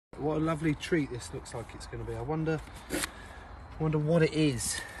what a lovely treat this looks like it's going to be. I wonder what it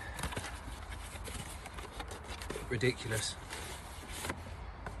is. Ridiculous.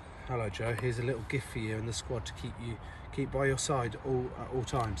 Hello Joe, here's a little gift for you and the squad to keep by your side at all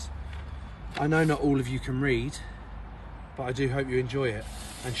times. I know not all of you can read, but I do hope you enjoy it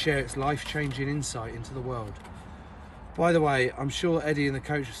and share its life-changing insight into the world. By the way, I'm sure Eddie and the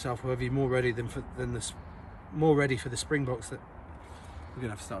coaching staff will have you more ready for the Springboks. That we're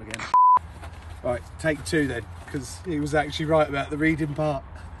gonna have to start again. Right, take 2 then, because he was actually right about the reading part.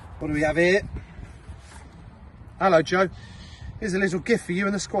 What do we have here? Hello Joe, here's a little gift for you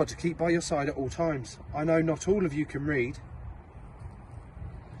and the squad to keep by your side at all times. I know not all of you can read,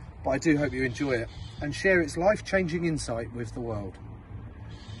 but I do hope you enjoy it and share its life-changing insight with the world.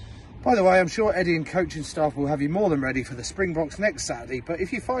 By the way, I'm sure Eddie and coaching staff will have you more than ready for the Springboks next Saturday, but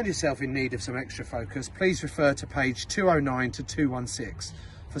if you find yourself in need of some extra focus, please refer to page 209 to 216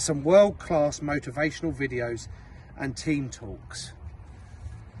 for some world-class motivational videos and team talks.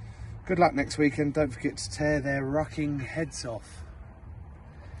 Good luck next weekend. Don't forget to tear their rucking heads off.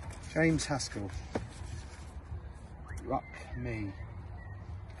 James Haskell. Ruck me.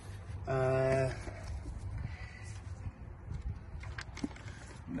 No.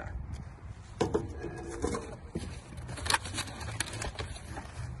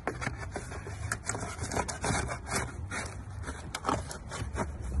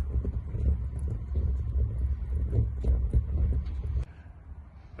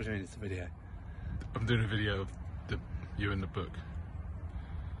 What do you mean it's a video? I'm doing a video of you in the book.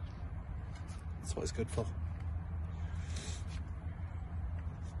 That's what it's good for.